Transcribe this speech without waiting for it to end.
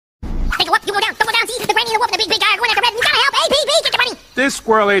You go down, see? The granny and the wolf and the big guy are going after Red. You gotta help! APB, get your money! This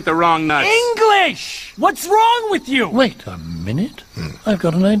squirrel ate the wrong nuts. English! What's wrong with you? Wait a minute. I've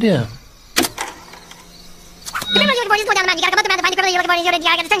got an idea. You go down the mountain, you gotta come up the mountain, find the criminal you're looking for, you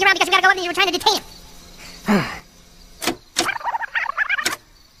gotta turn around because you gotta go up and you're trying to detain him.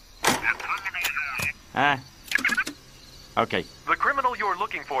 Okay. The criminal you're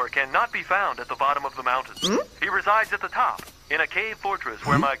looking for cannot be found at the bottom of the mountain. He resides at the top, in a cave fortress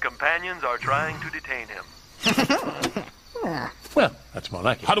where my companions are trying to detain him. Well, that's more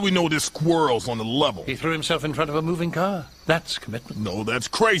like it. How do we know this squirrel's on the level? He threw himself in front of a moving car. That's commitment. No, that's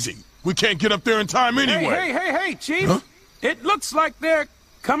crazy. We can't get up there in time anyway. Hey, Chief. Huh? It looks like they're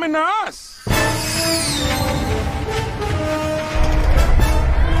coming to us.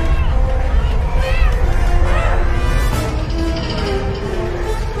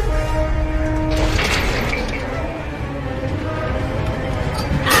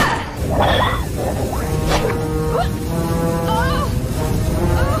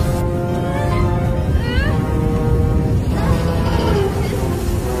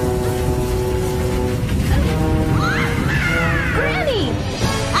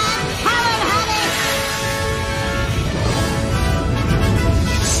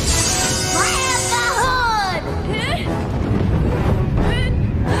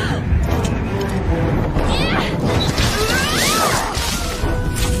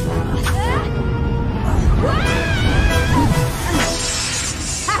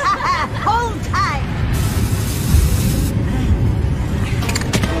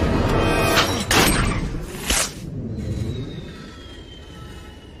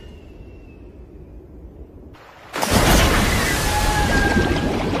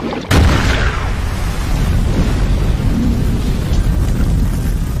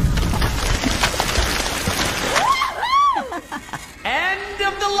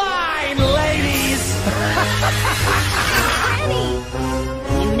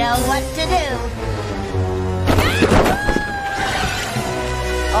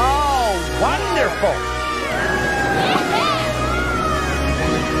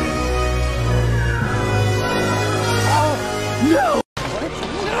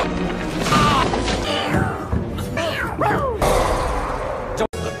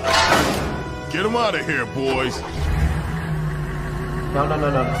 Get him out of here, boys. No.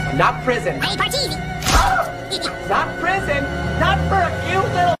 Not prison. Hey, Partisi! Not prison. Not for a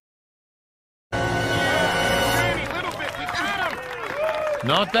cute little...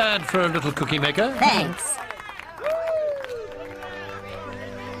 Not bad for a little cookie maker. Thanks.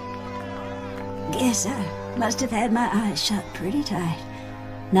 Guess I must have had my eyes shut pretty tight,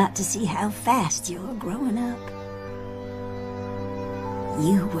 not to see how fast you're growing up.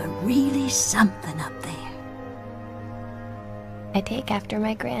 You were really something up there. I take after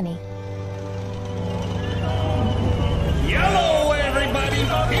my granny. Yellow, everybody!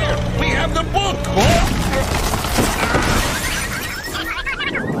 Here, we have the book!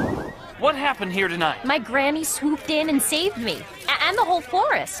 What happened here tonight? My granny swooped in and saved me. And the whole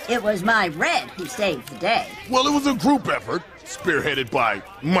forest. It was my Red who saved the day. Well, it was a group effort, spearheaded by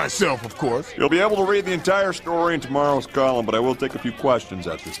myself, of course. You'll be able to read the entire story in tomorrow's column, but I will take a few questions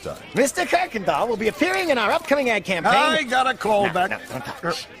at this time. Mr. Kirk-The will be appearing in our upcoming ad campaign. I got a call back. No, don't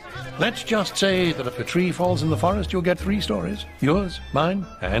touch. Let's just say that if a tree falls in the forest, you'll get 3 stories. Yours, mine,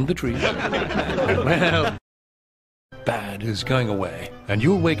 and the tree. Well, bad is going away, and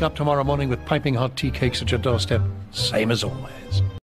you'll wake up tomorrow morning with piping hot tea cakes at your doorstep, same as always.